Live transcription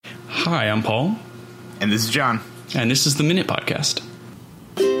Hi, I'm Paul. And this is John. And this is the Minute Podcast.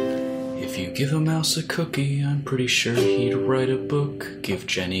 If you give a mouse a cookie, I'm pretty sure he'd write a book. Give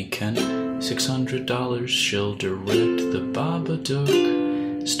Jenny Kent $600, she'll direct the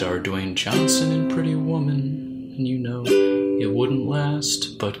Babadook. Star Dwayne Johnson in Pretty Woman, and you know it wouldn't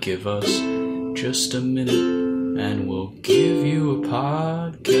last. But give us just a minute, and we'll give you a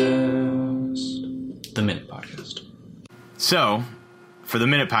podcast. The Minute Podcast. So, for the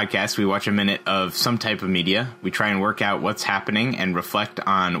Minute Podcast, we watch a minute of some type of media. We try and work out what's happening and reflect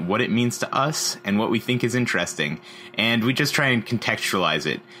on what it means to us and what we think is interesting. And we just try and contextualize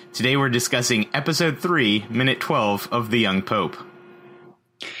it. Today we're discussing Episode 3, Minute 12 of The Young Pope.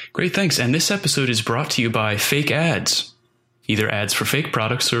 Great, thanks. And this episode is brought to you by fake ads. Either ads for fake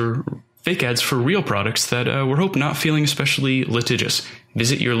products or fake ads for real products that we're hope not feeling especially litigious.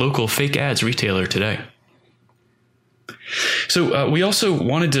 Visit your local fake ads retailer today. So we also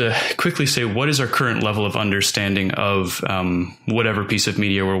wanted to quickly say, what is our current level of understanding of whatever piece of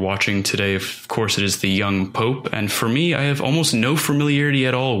media we're watching today? Of course, it is The Young Pope. And for me, I have almost no familiarity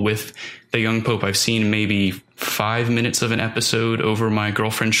at all with The Young Pope. I've seen maybe 5 minutes of an episode over my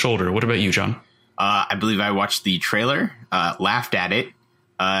girlfriend's shoulder. What about you, John? I believe I watched the trailer, laughed at it,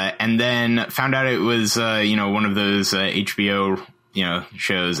 and then found out it was, one of those HBO,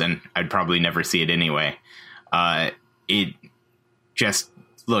 shows, and I'd probably never see it anyway. It just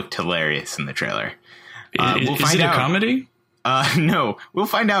looked hilarious in the trailer. Is it a comedy? No, we'll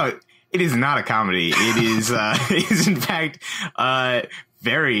find out. It is not a comedy. It is, is in fact,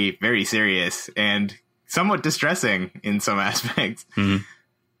 very, very serious and somewhat distressing in some aspects. Mm-hmm.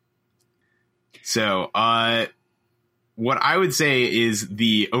 So, what I would say is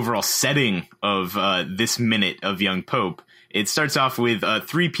the overall setting of this minute of Young Pope. It starts off with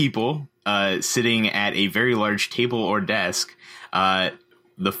 3 people sitting at a very large table or desk.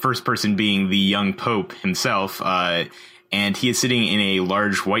 The first person being the young Pope himself, and he is sitting in a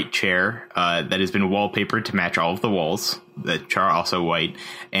large white chair that has been wallpapered to match all of the walls, that are also white,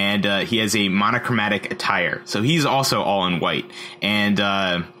 and he has a monochromatic attire, so he's also all in white,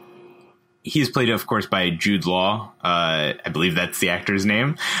 and he is played, of course, by Jude Law. I believe that's the actor's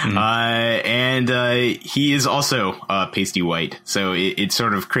name. Mm-hmm. And he is also pasty white. So it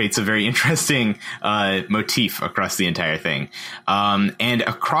sort of creates a very interesting motif across the entire thing. And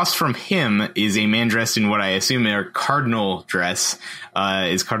across from him is a man dressed in what I assume are cardinal dress,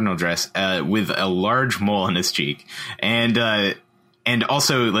 with a large mole on his cheek. And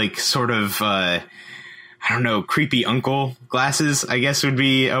also like sort of, I don't know, creepy uncle glasses, I guess would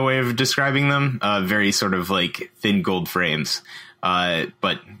be a way of describing them. Very sort of like thin gold frames,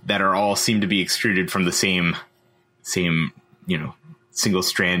 but that are all seem to be extruded from the same, single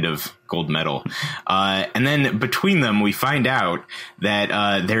strand of gold metal. And then between them, we find out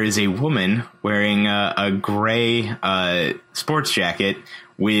that there is a woman wearing a gray sports jacket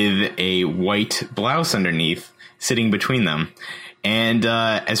with a white blouse underneath sitting between them. And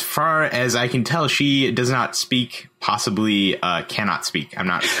as far as I can tell, she does not speak, possibly cannot speak. I'm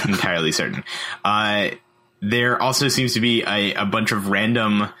not entirely certain. There also seems to be a bunch of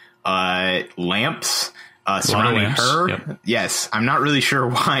random lamps surrounding her. Yep. Yes, I'm not really sure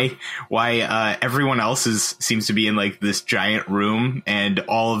why everyone else seems to be in like this giant room, and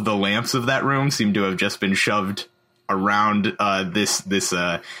all of the lamps of that room seem to have just been shoved around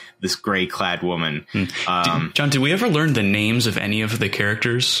this gray clad woman. John, did we ever learn the names of any of the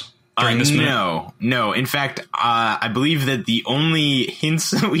characters during this minute? No. In fact, I believe that the only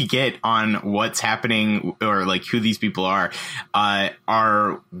hints that we get on what's happening or like who these people are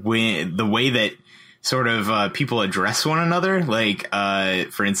when the way that sort of people address one another. Like,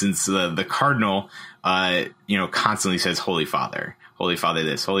 for instance, the cardinal, constantly says Holy Father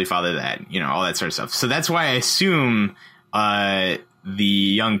this, Holy Father that, all that sort of stuff. So that's why I assume the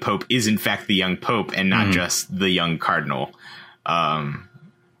young Pope is in fact the young Pope and not just the young cardinal.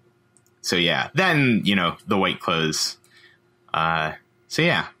 So yeah, then, the white clothes. So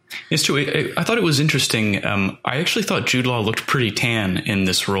yeah. It's true. I thought it was interesting. I actually thought Jude Law looked pretty tan in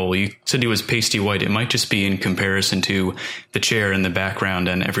this role. You said he was pasty white. It might just be in comparison to the chair in the background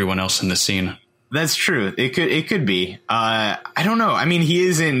and everyone else in the scene. That's true. It could be. I don't know. I mean, he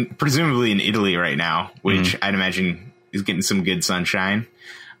is presumably in Italy right now, which I'd imagine is getting some good sunshine.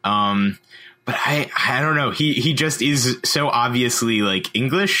 But I don't know. He just is so obviously like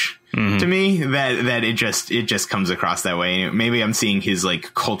English to me that it just comes across that way. Maybe I'm seeing his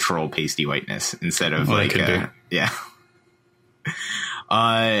like cultural pasty whiteness instead of yeah.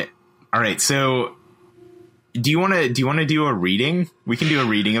 All right. So do you want to do a reading? We can do a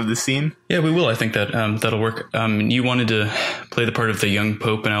reading of the scene. Yeah, we will. I think that that'll work. You wanted to play the part of the young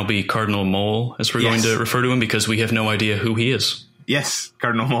Pope, and I'll be Cardinal Mole, as we're going to refer to him, because we have no idea who he is. Yes,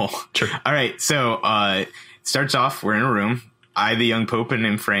 Cardinal Mole. Sure. All right. So it starts off. We're in a room. I, the young Pope, am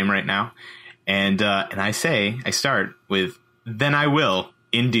in frame right now, and I start with, "Then I will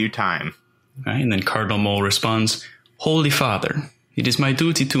in due time." All right, and then Cardinal Mole responds, "Holy Father, it is my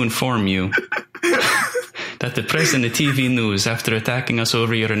duty to inform you that the press and the TV news, after attacking us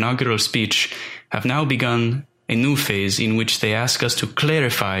over your inaugural speech, have now begun a new phase in which they ask us to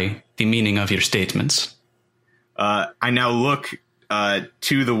clarify the meaning of your statements." I now look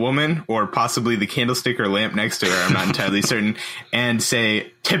to the woman, or possibly the candlestick or lamp next to her, I'm not entirely certain, and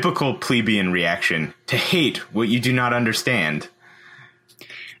say, "Typical plebeian reaction, to hate what you do not understand."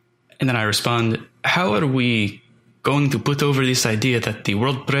 And then I respond, "How are we going to put over this idea that the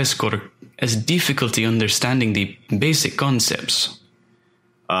World Press Corps has difficulty understanding the basic concepts?"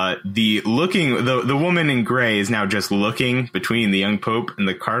 The woman in gray is now just looking between the young Pope and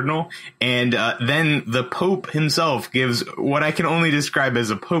the Cardinal, and then the Pope himself gives what I can only describe as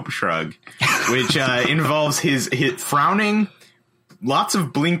a Pope shrug, which involves his frowning, lots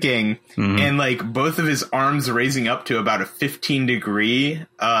of blinking, and like both of his arms raising up to about a 15-degree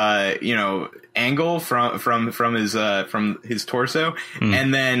angle from his torso,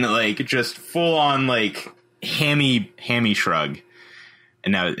 and then like just full on like hammy shrug.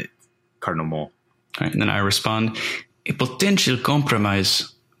 And now Cardinal Mole. All right, and then I respond, "A potential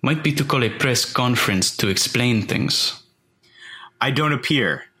compromise might be to call a press conference to explain things." "I don't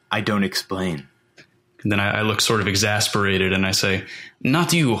appear. I don't explain." And then I look sort of exasperated and I say,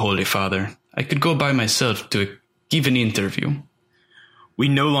 "Not you, Holy Father. I could go by myself to give an interview." "We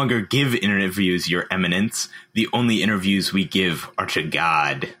no longer give interviews, Your Eminence. The only interviews we give are to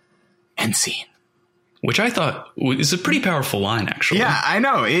God." End scene. Which I thought is a pretty powerful line, actually. Yeah, I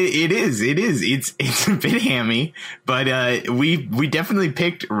know. It is. It's a bit hammy, but we definitely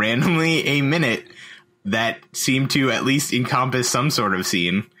picked randomly a minute that seemed to at least encompass some sort of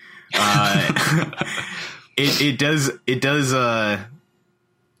scene. It does.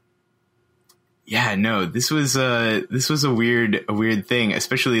 Yeah, no, this was a weird thing,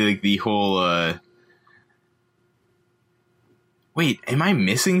 especially like the whole. Wait, am I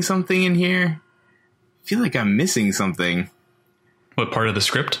missing something in here? I feel like I'm missing something. What, part of the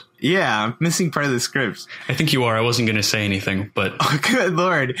script? Yeah, I'm missing part of the script. I think you are. I wasn't going to say anything, but... Oh, good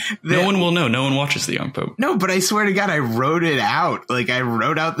Lord. No one will know. No one watches The Young Pope. No, but I swear to God, I wrote it out. Like, I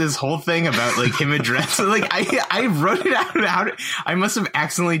wrote out this whole thing about, like, him addressing... Like, I wrote it out. I must have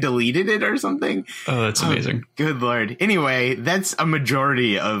accidentally deleted it or something. Oh, that's amazing. Good Lord. Anyway, that's a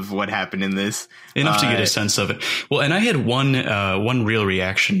majority of what happened in this. Enough to get a sense of it. Well, and I had one real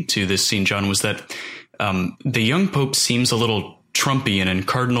reaction to this scene, John, was that the Young Pope seems a little Trumpian, and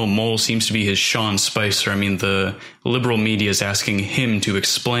Cardinal Mole seems to be his Sean Spicer. I mean, the liberal media is asking him to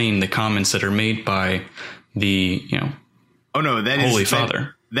explain the comments that are made by the, Holy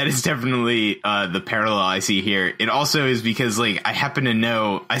Father. That is definitely the parallel I see here. It also is because, like, I happen to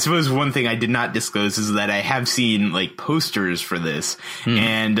know, I suppose one thing I did not disclose is that I have seen, like, posters for this.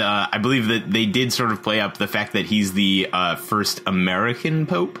 And I believe that they did sort of play up the fact that he's the first American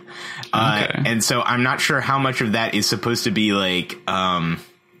Pope. Okay. And so I'm not sure how much of that is supposed to be, like,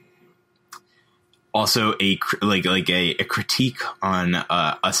 also a critique on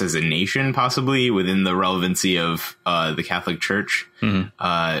us as a nation, possibly within the relevancy of the Catholic Church.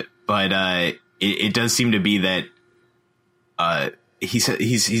 But it does seem to be that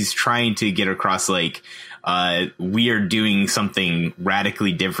he's trying to get across, like, we are doing something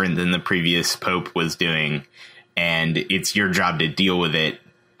radically different than the previous Pope was doing, and it's your job to deal with it,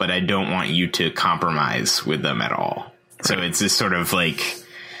 but I don't want you to compromise with them at all. Right. So it's this sort of like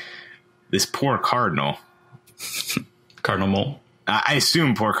this poor Cardinal. Cardinal Mole. I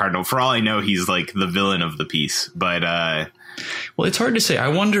assume poor Cardinal. For all I know, he's like the villain of the piece. But well, it's hard to say. I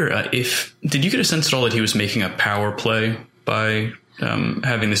wonder did you get a sense at all that he was making a power play by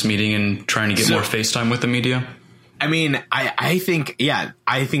having this meeting and trying to get more FaceTime with the media? I mean, I think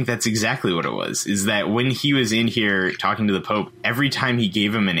that's exactly what it was, is that when he was in here talking to the Pope, every time he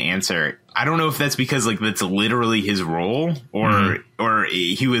gave him an answer, I don't know if that's because, like, that's literally his role, or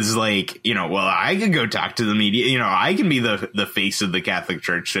he was like, well, I could go talk to the media, I can be the face of the Catholic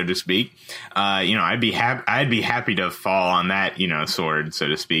Church, so to speak. I'd be happy to fall on that, sword, so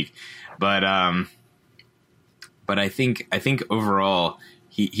to speak. But I think overall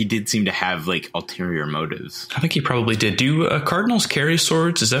he did seem to have like ulterior motives. I think he probably did. Do cardinals carry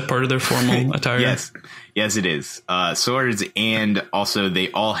swords? Is that part of their formal attire? Yes, it is. Swords, and also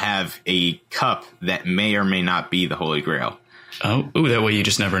they all have a cup that may or may not be the Holy Grail. Oh, ooh, that way you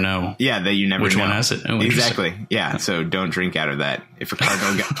just never know. Yeah, that you never which know. one has it. Oh, exactly. Yeah, so don't drink out of that. If a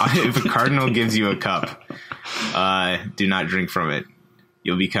cardinal gives you a cup, do not drink from it.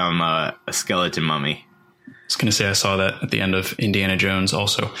 You'll become a skeleton mummy. I was going to say I saw that at the end of Indiana Jones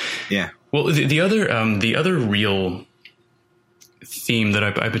also. Yeah. Well, the other real theme that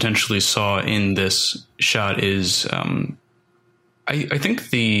I potentially saw in this shot is I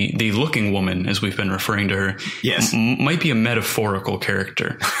think the looking woman, as we've been referring to her, yes, might be a metaphorical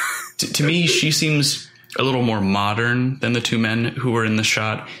character. To me, she seems a little more modern than the two men who were in the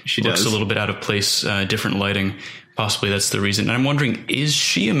shot. She looks does. a little bit out of place, different lighting. Possibly that's the reason. And I'm wondering, is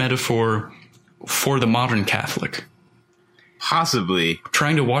she a metaphor for the modern Catholic? Possibly.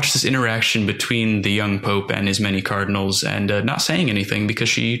 Trying to watch this interaction between the young Pope and his many cardinals and not saying anything because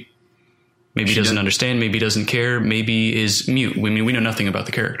she doesn't understand, maybe doesn't care, maybe is mute. I mean, we know nothing about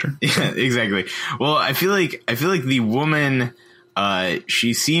the character. Yeah, exactly. Well, I feel like the woman,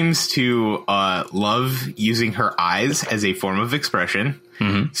 she seems to love using her eyes as a form of expression.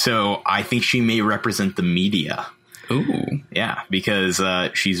 Mm-hmm. So I think she may represent the media. Ooh. Yeah, because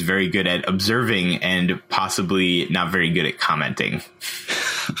she's very good at observing and possibly not very good at commenting.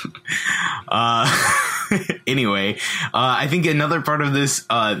 Anyway, I think another part of this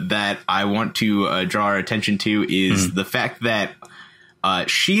that I want to draw our attention to is the fact that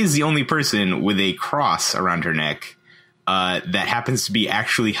she is the only person with a cross around her neck that happens to be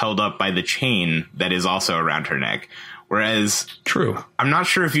actually held up by the chain that is also around her neck. Whereas, true, I'm not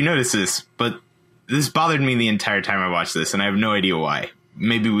sure if you noticed this, but this bothered me the entire time I watched this, and I have no idea why.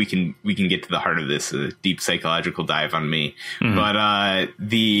 Maybe we can get to the heart of this, a deep psychological dive on me. Mm-hmm. But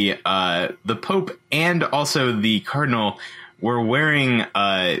the Pope and also the Cardinal were wearing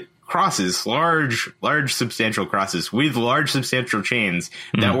crosses, large, substantial crosses with large, substantial chains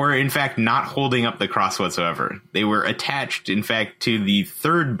that were, in fact, not holding up the cross whatsoever. They were attached, in fact, to the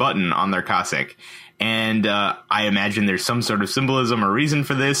third button on their cassock. And I imagine there's some sort of symbolism or reason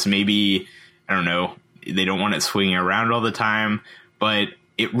for this. Maybe, I don't know, they don't want it swinging around all the time. But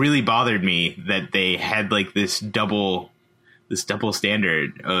it really bothered me that they had like this double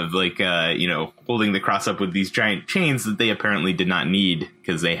standard of like, holding the cross up with these giant chains that they apparently did not need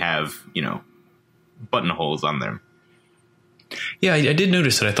because they have, buttonholes on them. Yeah, I did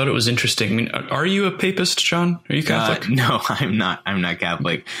notice it. I thought it was interesting. I mean, are you a papist, John? Are you Catholic? No, I'm not. I'm not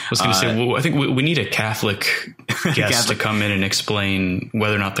Catholic. I was going to say, well, I think we need a Catholic guest to come in and explain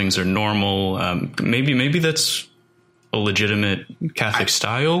whether or not things are normal. Maybe that's a legitimate Catholic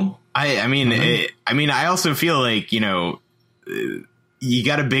style. I also feel like, you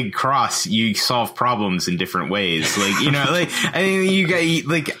got a big cross, you solve problems in different ways. Like, you got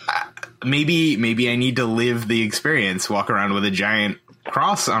like, maybe I need to live the experience, walk around with a giant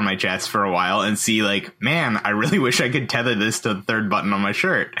cross on my chest for a while and see like, man, I really wish I could tether this to the third button on my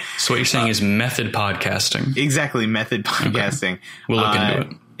shirt. So what you're saying is method podcasting. Exactly. Method podcasting. Okay. We'll look into it.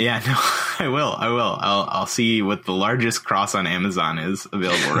 Yeah, no, I will. I'll see what the largest cross on Amazon is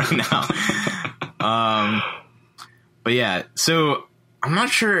available right now. But yeah, so I'm not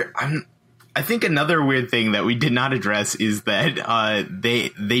sure. I think another weird thing that we did not address is that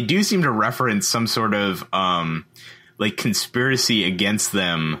they do seem to reference some sort of like conspiracy against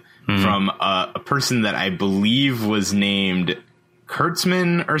them from a person that I believe was named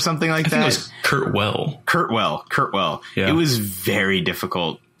Kurtzman or something like that. I think it was Kurtwell. Yeah. It was very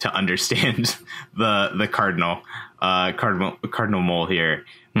difficult to understand the Cardinal Mole here.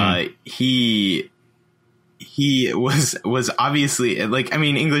 He was obviously like, I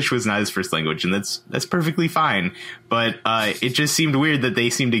mean, English was not his first language, and that's perfectly fine. But it just seemed weird that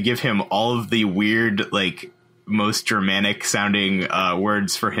they seemed to give him all of the weird, like, most Germanic sounding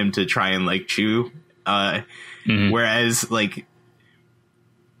words for him to try and like chew. Whereas like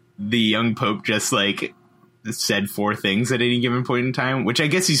the young Pope just like said 4 things at any given point in time, which I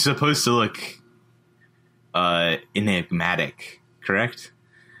guess he's supposed to look enigmatic, correct?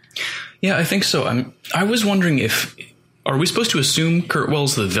 Yeah, I think so. I was wondering are we supposed to assume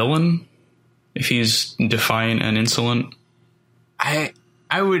Kurtwell's the villain if he's defiant and insolent? I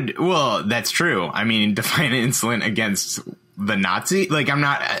would. Well, that's true. I mean, defiant and insolent against the Nazi. Like, I'm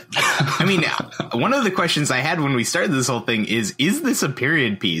not. I mean, one of the questions I had when we started this whole thing is this a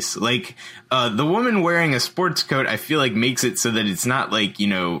period piece? Like, the woman wearing a sports coat, I feel like makes it so that it's not like,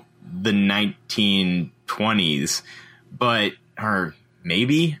 the 1920s, or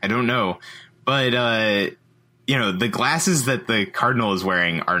maybe, I don't know. But the glasses that the cardinal is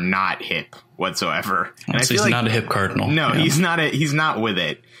wearing are not hip whatsoever. And so he's not a hip cardinal. No, yeah. He's not with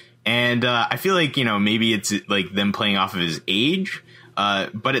it. And I feel like, maybe it's like them playing off of his age.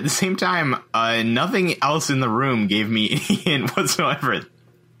 But at the same time, nothing else in the room gave me any hint whatsoever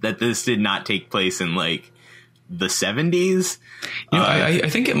that this did not take place in like the 70s. I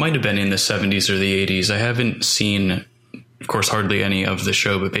think it might have been in the 70s or the 80s. I haven't seen, of course, hardly any of the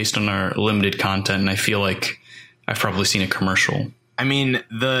show, but based on our limited content, I feel like I've probably seen a commercial. I mean,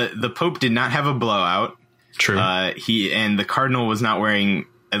 the Pope did not have a blowout. True. And the cardinal was not wearing,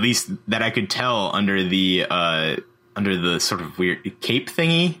 at least that I could tell, under the sort of weird cape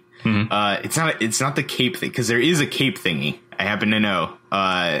thingy. Mm-hmm. It's not the cape thing, because there is a cape thingy. I happen to know.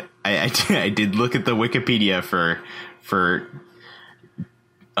 I did look at the Wikipedia for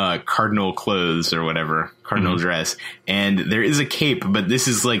cardinal clothes or whatever, cardinal mm-hmm. dress, and there is a cape, but this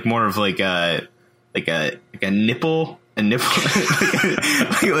is like more of like a nipple. A nipple,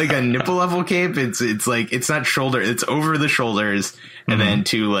 like a nipple level cape. It's like, it's not shoulder, it's over the shoulders, and mm-hmm. then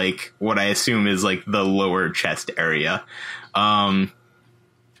to like what I assume is like the lower chest area. But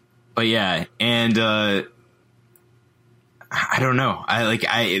yeah, and I don't know.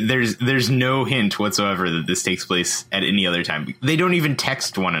 There's no hint whatsoever that this takes place at any other time. They don't even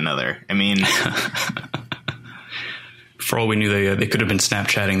text one another. I mean, for all we knew, they could have been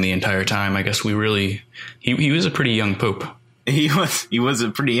Snapchatting the entire time. I guess he was a pretty young pope. He was a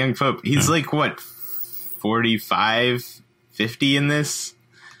pretty young pope. He's like, what, 45, 50 in this?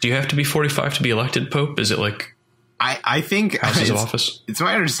 Do you have to be 45 to be elected pope? Is it like I think houses of office? It's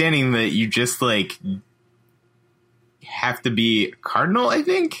my understanding that you just like have to be cardinal, I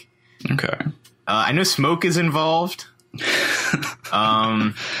think. Okay. I know smoke is involved.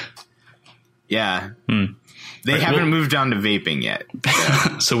 Yeah. They haven't moved on to vaping yet.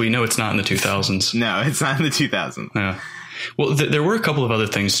 So. So we know it's not in the 2000s. No, it's not in the 2000s. Yeah. Well, there were a couple of other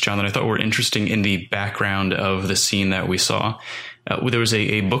things, John, that I thought were interesting in the background of the scene that we saw. There was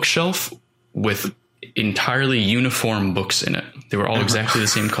a bookshelf with entirely uniform books in it. They were all exactly the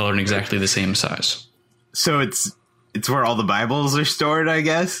same color and exactly the same size. So it's where all the Bibles are stored, I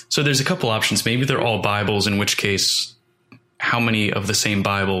guess? So there's a couple options. Maybe they're all Bibles, in which case, how many of the same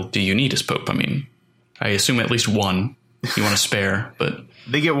Bible do you need as Pope? I mean, I assume at least one you want to spare, but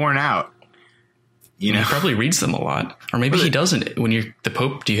they get worn out. He probably reads them a lot, or maybe he doesn't. When you're the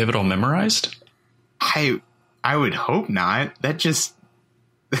Pope, do you have it all memorized? I would hope not. That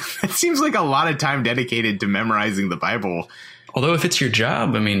seems like a lot of time dedicated to memorizing the Bible. Although if it's your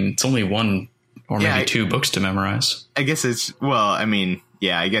job, I mean, it's only one or maybe two books to memorize. I guess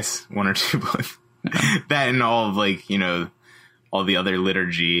I guess one or two books. Yeah. That and all of all the other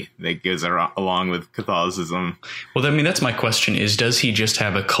liturgy that goes along with Catholicism. Well, I mean, that's my question is, does he just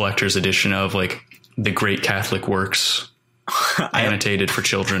have a collector's edition of like the great Catholic works annotated for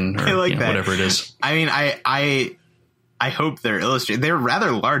children or whatever it is? I mean, I hope they're illustrated. They're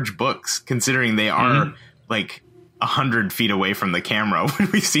rather large books considering they are like 100 feet away from the camera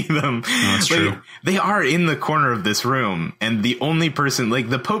when we see them. Oh, that's true. They are in the corner of this room, and the only person, like,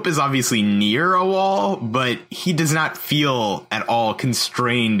 the Pope is obviously near a wall, but he does not feel at all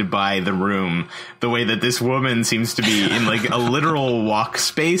constrained by the room the way that this woman seems to be in like a literal walk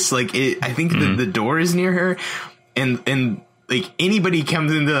space. Like, I think that the door is near her, and like anybody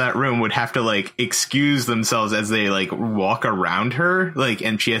comes into that room would have to like excuse themselves as they like walk around her, like,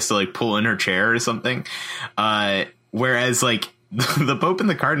 and she has to like pull in her chair or something. Whereas like the Pope and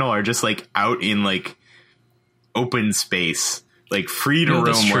the Cardinal are just like out in like open space, like free to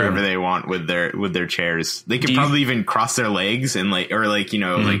roam wherever they want with their chairs. They could probably even cross their legs and like, or like,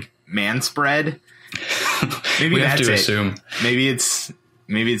 like man spread. Maybe we have to assume. Maybe it's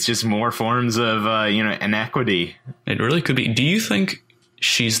just more forms of, inequity. It really could be. Do you think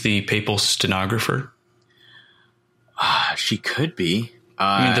she's the papal stenographer? She could be.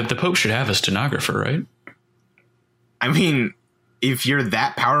 I mean, the Pope should have a stenographer, right? I mean, if you're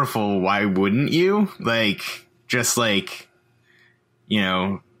that powerful, why wouldn't you? Like, just like,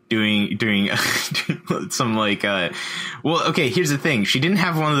 doing some like, well, okay, here's the thing. She didn't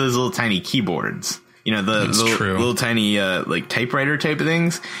have one of those little tiny keyboards. The little tiny like typewriter type of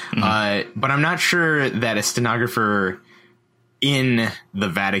things. Mm-hmm. But I'm not sure that a stenographer in the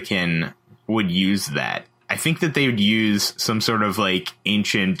Vatican would use that. I think that they would use some sort of like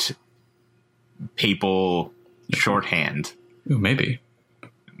ancient papal shorthand. Ooh, maybe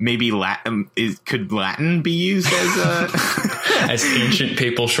Latin. Could Latin be used as as ancient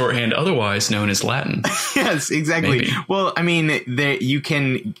papal shorthand, otherwise known as Latin? Yes, exactly. Maybe. Well, I mean, you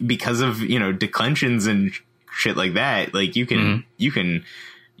can, because of declensions and shit like that. Like you can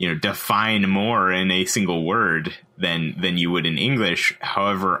define more in a single word than you would in English.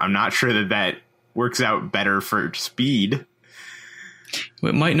 However, I'm not sure that works out better for speed.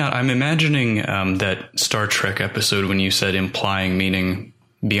 It might not. I'm imagining that Star Trek episode when you said implying meaning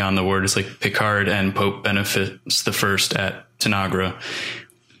beyond the word. It's like Picard and Pope Benefice the First at Tanagra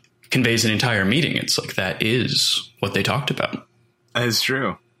conveys an entire meeting. It's like that is what they talked about. That's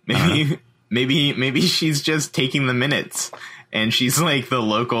true. Maybe she's just taking the minutes, and she's like the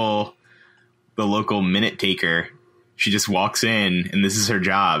local minute taker. She just walks in, and this is her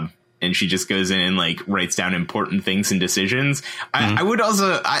job, and she just goes in and like writes down important things and decisions. I would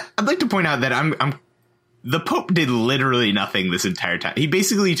also I'd like to point out that the Pope did literally nothing this entire time. He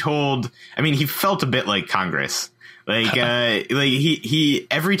basically he felt a bit like Congress. Like he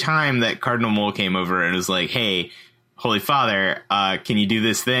every time that Cardinal Mole came over and was like, "Hey, Holy Father, can you do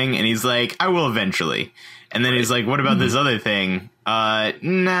this thing?" And he's like, "I will eventually." And then he's like, "What about this other thing?" I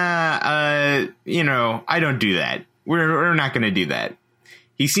don't do that. We're not going to do that.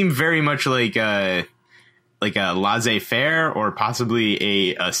 He seemed very much like a laissez-faire or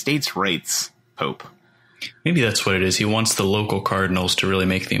possibly a states' rights Pope. Maybe that's what it is. He wants the local cardinals to really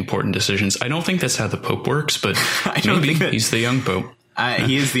make the important decisions. I don't think that's how the Pope works, but maybe he's the young Pope.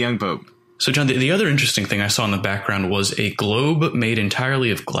 He is the young Pope. So, John, the other interesting thing I saw in the background was a globe made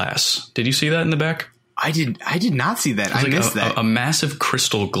entirely of glass. Did you see that in the back? I did not see that. I missed that. A massive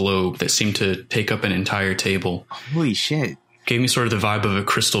crystal globe that seemed to take up an entire table. Holy shit. Gave me sort of the vibe of a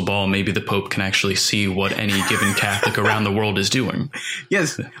crystal ball. Maybe the Pope can actually see what any given Catholic around the world is doing.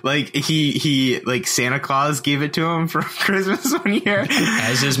 Yes, like he like Santa Claus gave it to him for Christmas one year.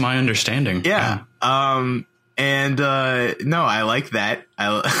 As is my understanding. Yeah. And no, I like that. I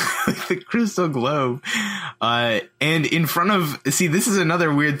like the crystal globe. And in front of, see, this is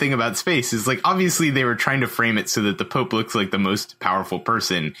another weird thing about space is like, obviously they were trying to frame it so that the Pope looks like the most powerful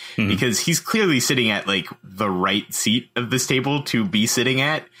person because he's clearly sitting at like the right seat of this table to be sitting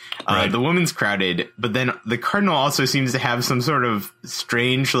at. Right. The woman's crowded, but then the Cardinal also seems to have some sort of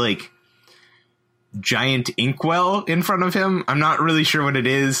strange, like, giant inkwell in front of him. I'm not really sure what it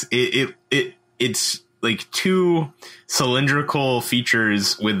is. It's like two cylindrical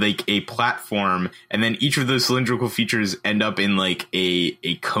features with like a platform, and then each of those cylindrical features end up in like a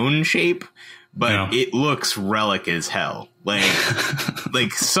cone shape, but it looks relic as hell. Like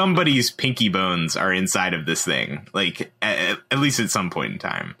like somebody's pinky bones are inside of this thing, like at least at some point in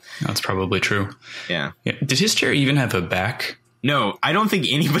time. That's probably true. Yeah. Did his chair even have a back? No, I don't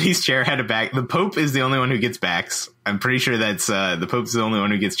think anybody's chair had a back. The Pope is the only one who gets backs. I'm pretty sure that's the Pope's the only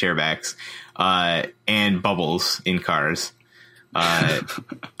one who gets chair backs. And bubbles in cars. I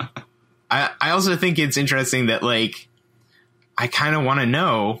also think it's interesting that, like, I kind of want to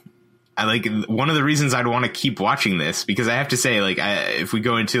know, one of the reasons I'd want to keep watching this, because I have to say, like, if we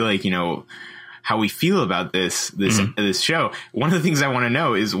go into, like, how we feel about this show, one of the things I want to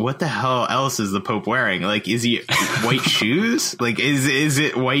know is what the hell else is the Pope wearing? Like, is he white shoes? Like, is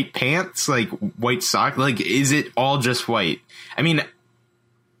it white pants? Like, white socks? Like, is it all just white? I mean,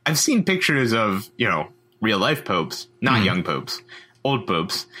 I've seen pictures of, real life popes, not young popes, old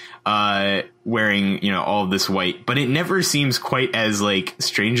popes, wearing, all of this white, but it never seems quite as like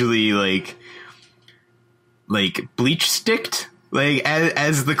strangely like bleach sticked, like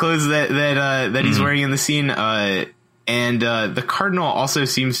as the clothes that he's wearing in the scene. And the Cardinal also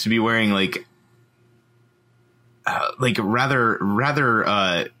seems to be wearing like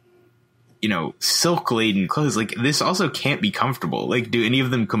rather silk laden clothes. Like, this also can't be comfortable. Like, do any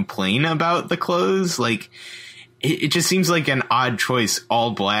of them complain about the clothes? Like, it just seems like an odd choice, all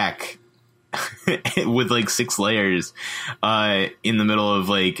black with like 6 layers, in the middle of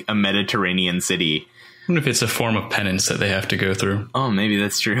like a Mediterranean city. I wonder if it's a form of penance that they have to go through. Oh, maybe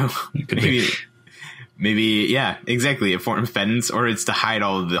that's true. Maybe, yeah, exactly. A form of penance, or it's to hide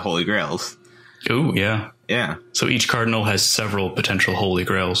all of the Holy Grails. Oh, yeah. Yeah. So each cardinal has several potential holy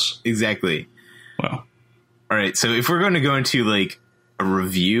grails. Exactly. Wow. All right. So if we're going to go into like a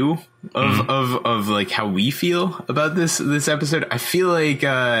review of like how we feel about this episode, I feel like,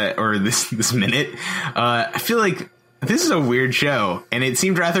 or this minute, I feel like this is a weird show, and it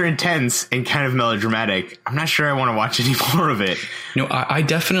seemed rather intense and kind of melodramatic. I'm not sure I want to watch any more of it. No, I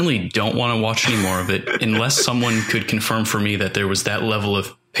definitely don't want to watch any more of it unless someone could confirm for me that there was that level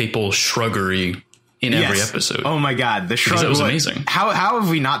of papal shruggery in every episode. Oh my God, the shrug was amazing. How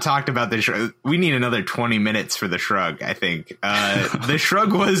have we not talked about the shrug? We need another 20 minutes for the shrug, I think. The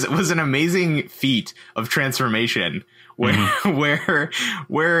shrug was an amazing feat of transformation where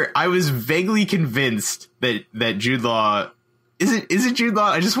I was vaguely convinced that Jude Law Is it Jude Law?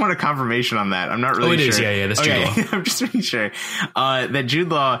 I just want a confirmation on that. I'm not really sure. It is. Yeah, that's Jude Law. I'm just making sure that Jude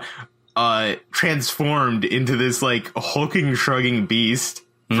Law transformed into this like hulking, shrugging beast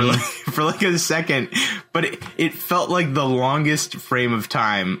for like a second, but it felt like the longest frame of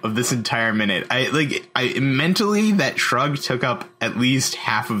time of this entire minute. I mentally, that shrug took up at least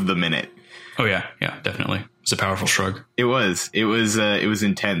half of the minute. Oh yeah, definitely. It's a powerful shrug. It was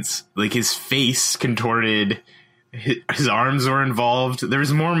intense. Like his face contorted, his arms were involved. There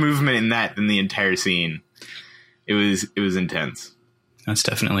was more movement in that than the entire scene. It was intense. That's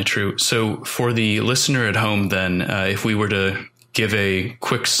definitely true. So for the listener at home, then, if we were to give a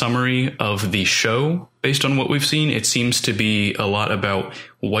quick summary of the show based on what we've seen, it seems to be a lot about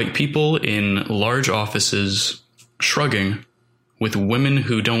white people in large offices shrugging with women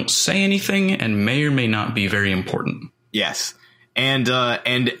who don't say anything and may or may not be very important. Yes. And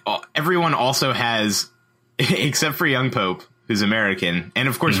everyone also has, except for Young Pope, who's American. And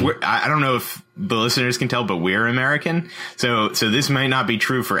of course, I don't know if the listeners can tell, but we're American. So this might not be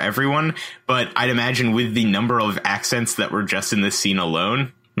true for everyone, but I'd imagine with the number of accents that were just in this scene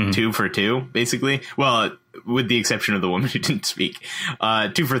alone, 2 for 2, basically. Well, with the exception of the woman who didn't speak,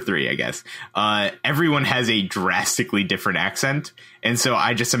 2 for 3, I guess. Everyone has a drastically different accent. And so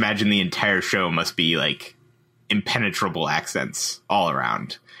I just imagine the entire show must be like impenetrable accents all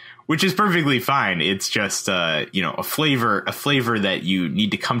around. Which is perfectly fine. It's just, a flavor that you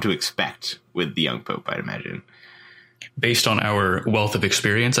need to come to expect with the Young Pope, I'd imagine. Based on our wealth of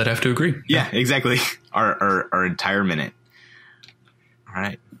experience, I'd have to agree. Yeah, exactly. Our entire minute. All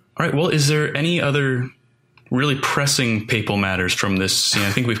right. Well, is there any other really pressing papal matters from this scene?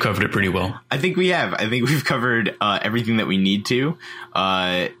 I think we've covered it pretty well. I think we have. I think we've covered everything that we need to.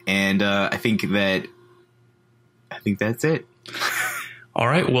 And I think that's it. All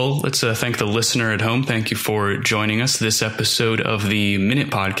right. Well, let's thank the listener at home. Thank you for joining us. This episode of the Minute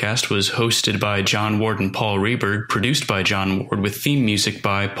Podcast was hosted by John Ward and Paul Rehberg, produced by John Ward, with theme music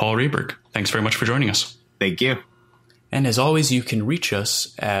by Paul Rehberg. Thanks very much for joining us. Thank you. And as always, you can reach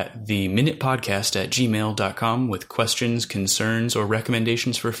us at theminutepodcast@gmail.com with questions, concerns, or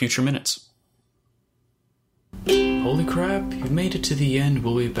recommendations for future minutes. Holy crap, you've made it to the end.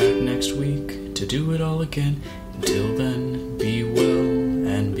 We'll be back next week to do it all again. Until then, be well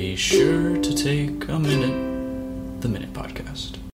and be sure to take a minute. The Minute Podcast.